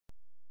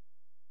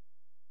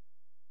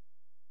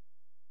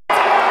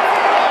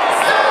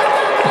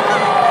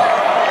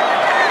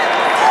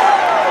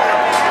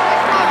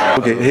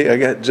Okay, hey, I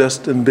got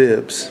Justin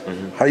Bibbs.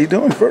 How you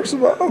doing, first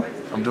of all?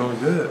 I'm doing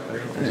good.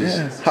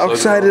 How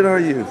excited are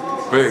you?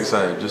 Very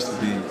excited just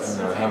to be,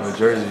 have a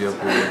jersey up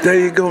here. There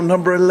you go,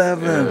 number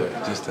 11.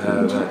 Yeah, just to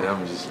have that.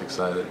 I'm just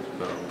excited.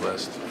 I'm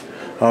blessed.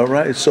 All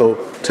right, so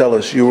tell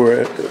us, you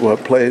were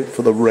played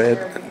for the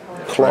Red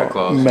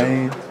Claws,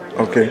 Maine.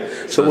 Yeah.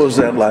 Okay, so what was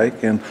that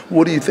like, and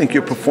what do you think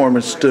your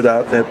performance stood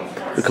out that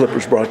the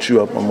Clippers brought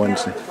you up on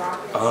Wednesday?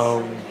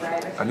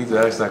 I need to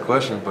ask that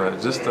question,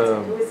 but just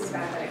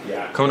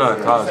coming out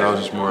of college, I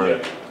was just more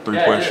a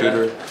three-point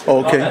shooter.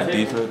 Okay.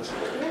 Defense.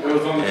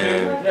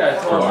 And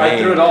for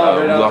Maine, we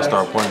lost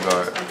our point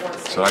guard,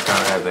 so I kind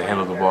of had to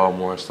handle the ball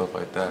more and stuff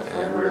like that.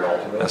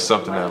 And that's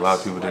something that a lot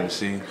of people didn't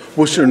see.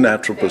 What's your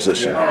natural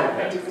position?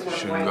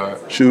 Shooting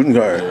guard. Shooting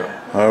guard. Yeah.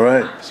 All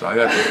right. So I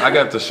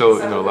got to show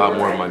a lot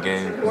more of my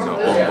game. On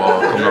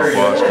ball, coming off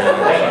ball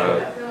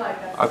screen.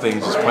 I think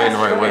he's just playing the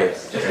right way.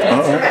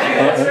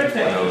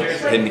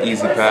 Hitting the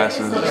easy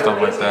passes and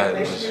stuff like that,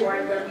 and just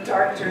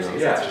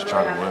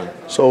trying to win.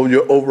 So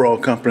your overall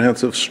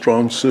comprehensive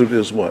strong suit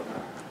is what?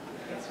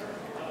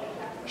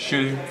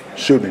 Shooting.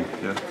 Shooting.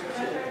 Yeah.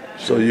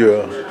 So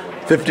you're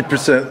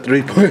 50%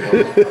 three-point.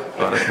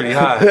 Oh, that's pretty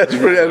high. That's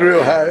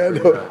real high, I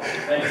know.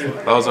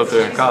 I was up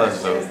there in college,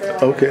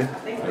 though. Okay.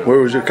 Yeah. Where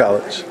was your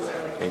college?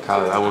 In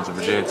college, I went to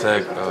Virginia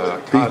Tech.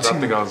 College, I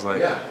think I was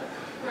like,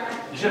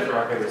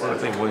 I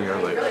think 1 year,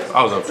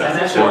 I was up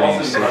there,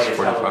 46,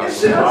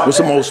 45. What's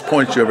the most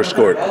points you ever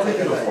scored?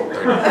 34.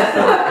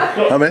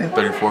 How many?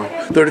 34.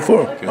 34.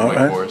 All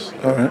right.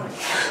 All right.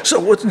 So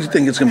what do you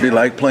think it's going to be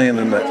like playing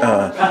in the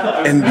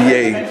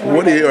NBA?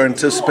 What are your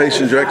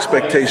anticipations, your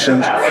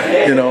expectations?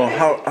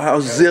 How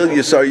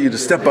zealous are you to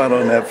step out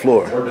on that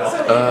floor?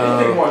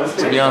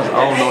 To be honest,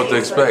 I don't know what to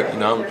expect.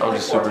 I'm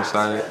just super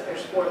excited.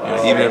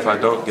 Even if I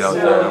don't get out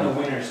there,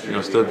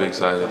 I'm still be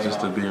excited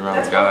just to be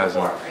around the guys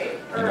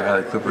and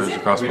have the Clippers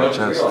across my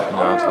chest.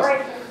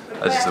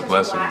 That's just a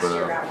blessing, but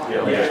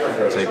I'm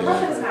just taking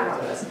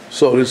it.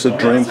 So it's a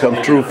dream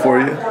come true for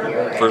you?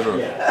 For sure.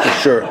 For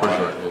sure. For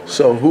sure, yeah.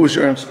 So who was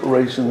your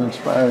inspiration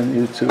inspiring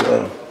you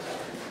to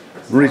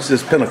reach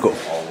this pinnacle?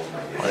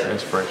 My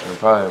inspiration,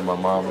 probably my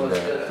mom and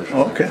dad, for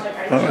sure. Okay, all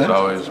right. She's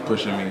always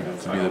pushing me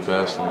to be the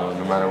best,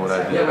 no matter what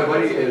I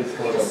do.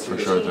 For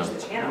sure, them.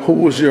 Who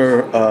was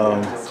your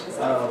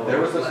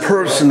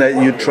person that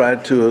you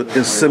tried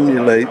to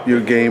simulate your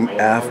game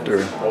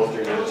after?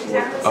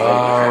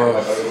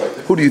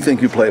 Who do you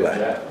think you play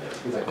like?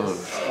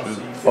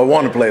 Or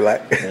want to play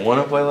like?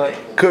 Want to play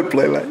like? Could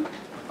play like?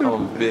 I'm a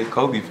big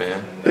Kobe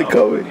fan. Big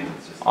Kobe?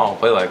 I don't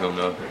play like him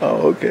though.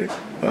 Oh, okay.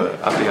 But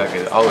I think I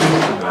could always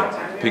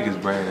pick his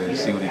brain and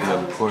see what he did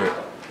on the court.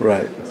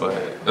 Right. But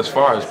as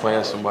far as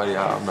playing somebody,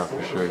 I'm not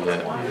for sure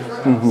yet.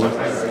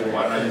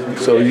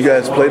 So you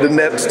guys play the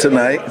Nets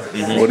tonight.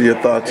 What are your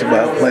thoughts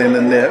about playing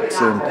the Nets?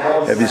 And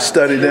have you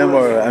studied them,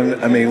 or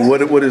I mean,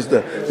 what is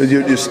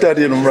you're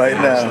studying them right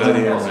now?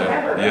 Studying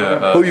them,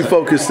 yeah. Who you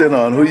focused in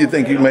on? Who you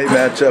think you may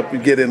match up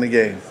and get in the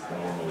game?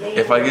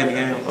 If I get in the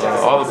game,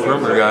 all the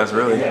perimeter guys,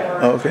 really.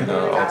 Okay.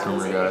 All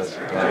perimeter guys.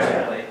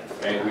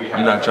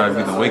 I'm not trying to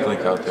be the weak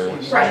link out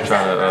there. So I'm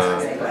trying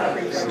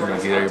to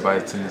get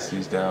everybody's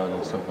tendencies down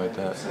and stuff like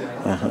that.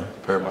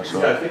 Prepare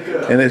myself.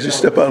 And as you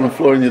step out on the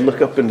floor and you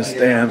look up in the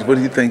stands, what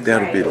do you think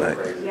that'll be like?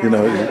 You're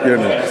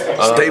in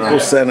the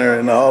Staples Center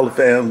and all the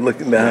fans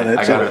looking down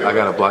at you. I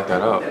gotta block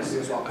that out. I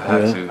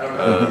have to.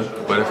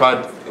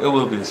 But it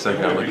will be the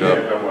second I look up.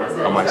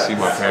 I might see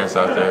my parents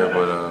out there,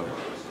 but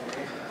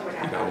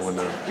when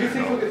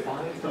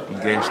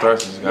the game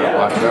starts, you just gotta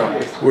block it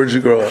out. Where did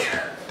you grow up?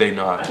 Dayton,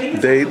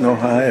 Ohio. Dayton,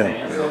 Ohio.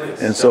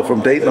 And so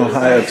from Dayton,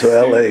 Ohio to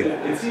LA,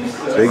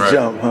 big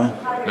jump,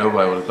 huh?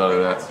 Nobody would have thought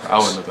of that. I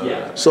wouldn't have thought of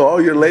that. So all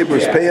your labor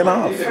is paying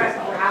off?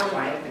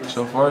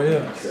 So far,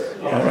 yeah.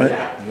 All right.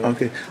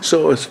 Okay.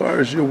 So as far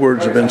as your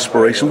words of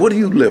inspiration, what do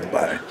you live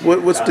by?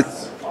 What's the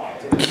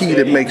key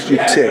that makes you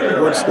tick?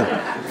 What's the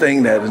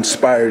thing that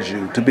inspires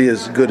you to be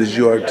as good as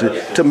you are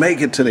to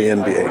make it to the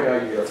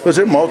NBA? Because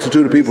there are a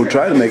multitude of people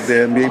trying to make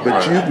the NBA,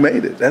 but you've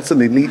made it. That's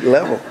an elite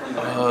level.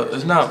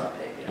 It's not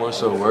more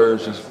so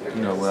words, just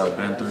what I've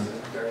been through,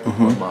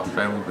 what my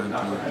family been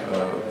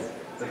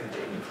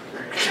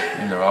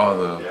through, all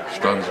the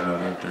struggles we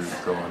went through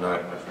growing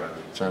up,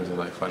 in terms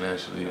of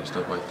financially and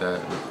stuff like that,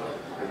 and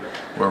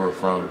where we're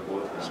from.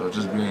 So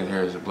just being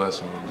here is a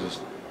blessing, and it's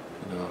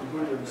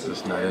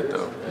just not it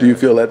though. Do you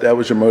feel that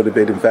was your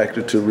motivating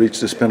factor to reach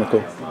this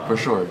pinnacle? For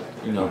sure.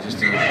 Just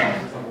to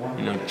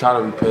try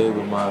to repay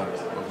what my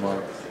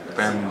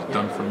family's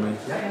done for me.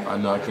 I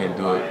know I can't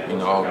do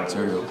it, all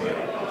material, but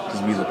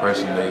just be the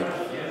person they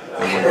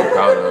wouldn't be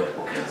proud of.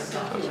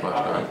 That's my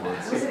strive for.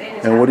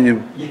 And what do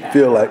you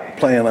feel like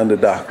playing under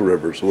Doc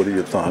Rivers? What are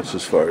your thoughts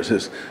as far as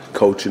his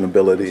coaching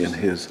ability and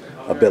his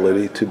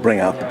ability to bring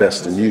out the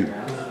best in you?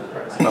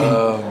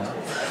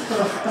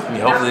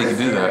 Hopefully he can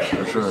do that,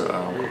 for sure.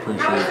 I'm pretty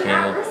sure he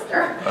can.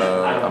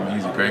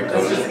 He's a great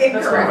coach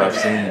from what I've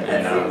seen,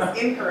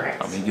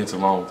 and he gets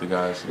along with the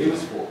guys.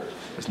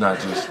 it's not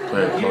just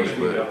player coach,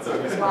 but it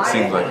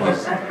seems like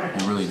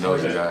he really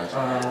knows the guys.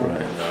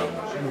 Right. And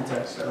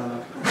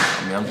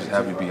I mean, I'm just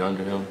happy to be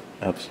under him.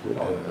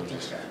 Absolutely. I'm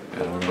just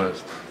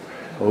blessed.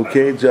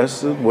 Okay,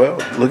 Justin. Well,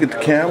 look at the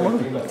camera.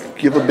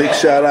 Give a big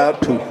shout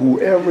out to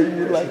whoever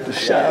you'd like to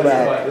shout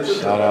out.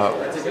 Shout out,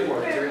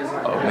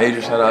 a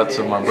major shout out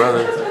to my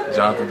brother,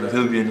 Jonathan, because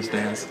he'll be in the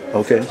stands.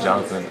 Okay.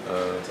 Jonathan,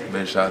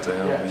 major shout out to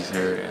him. He's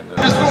here. And